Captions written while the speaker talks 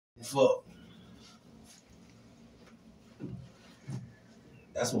Fuck.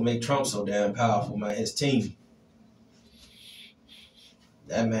 That's what make Trump so damn powerful, man. His team.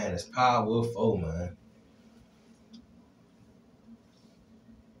 That man is powerful, man.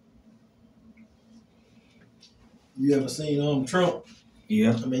 You ever seen Trump?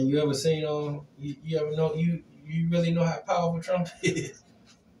 Yeah. I mean, you ever seen you ever know you really know how powerful Trump is?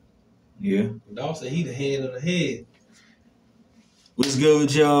 Yeah. Dawg said he the head of the head. What's good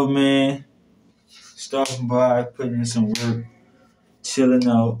with y'all, man? Stopping by, putting in some work, chilling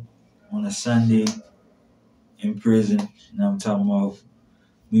out on a Sunday in prison. And I'm talking about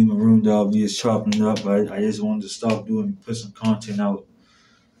me and my room dog, we just chopping it up. I just wanted to stop doing, put some content out.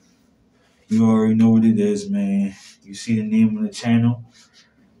 You already know what it is, man. You see the name on the channel.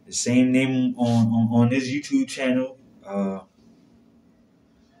 The same name on this YouTube channel.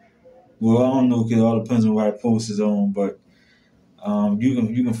 Well, I don't know because it all depends on what I post is on, but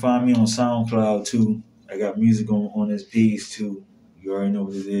you can find me on SoundCloud too. I got music on this page too. You already know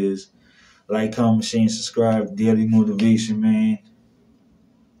what it is. Like, comment, share, and subscribe. Daily motivation, man.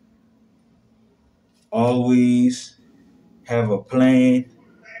 Always have a plan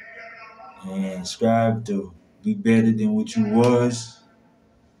and strive to be better than what you was,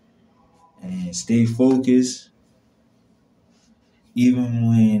 and stay focused even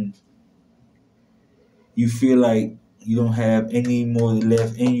when you feel like you don't have any more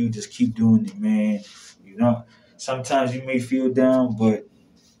left in you. Just keep doing it, man. You know, sometimes you may feel down, but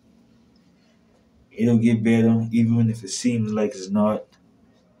it'll get better, even if it seems like it's not.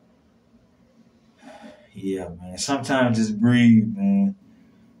 Yeah, man. Sometimes just breathe, man.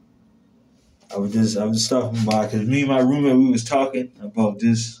 I was stopping by because me and my roommate, we was talking about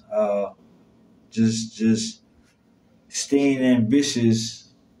this. Just staying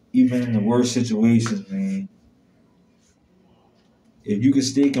ambitious, even in the worst situations, man. If you can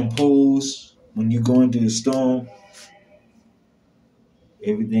stay composed when you're going through the storm,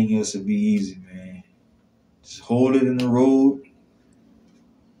 everything else will be easy, man. Just hold it in the road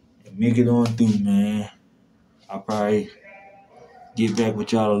and make it on through, man. I'll probably get back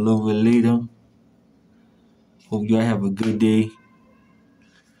with y'all a little bit later. Hope y'all have a good day.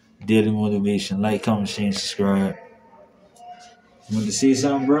 Daily motivation. Like, comment, share, and subscribe. You want to say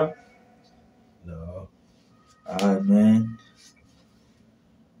something, bro? No. Alright, man.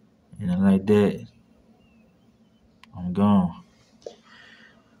 And like that, I'm gone.